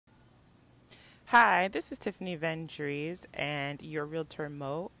Hi, this is Tiffany Vendries and your Realtor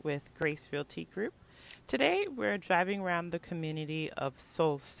Mo with Grace Realty Group. Today we're driving around the community of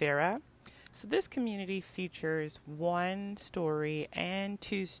Solcera. So this community features 1-story and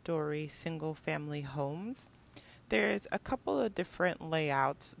 2-story single family homes. There's a couple of different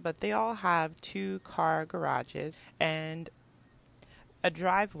layouts, but they all have 2-car garages and a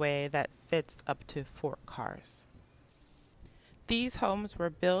driveway that fits up to 4 cars. These homes were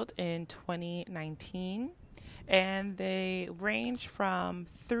built in 2019 and they range from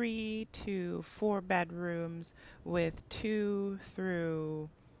 3 to 4 bedrooms with 2 through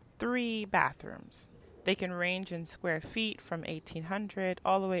 3 bathrooms. They can range in square feet from 1,800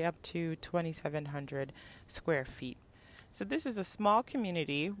 all the way up to 2,700 square feet. So this is a small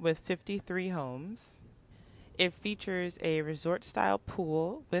community with 53 homes. It features a resort-style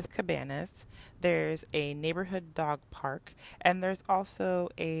pool with cabanas. There's a neighborhood dog park, and there's also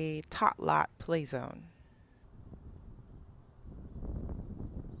a tot lot play zone.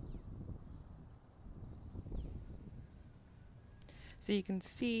 So you can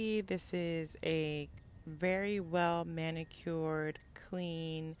see this is a very well manicured,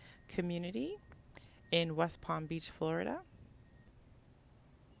 clean community in West Palm Beach, Florida.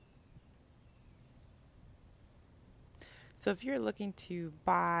 So if you're looking to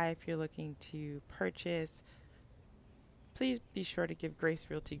buy, if you're looking to purchase, please be sure to give Grace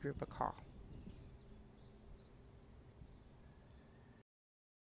Realty Group a call.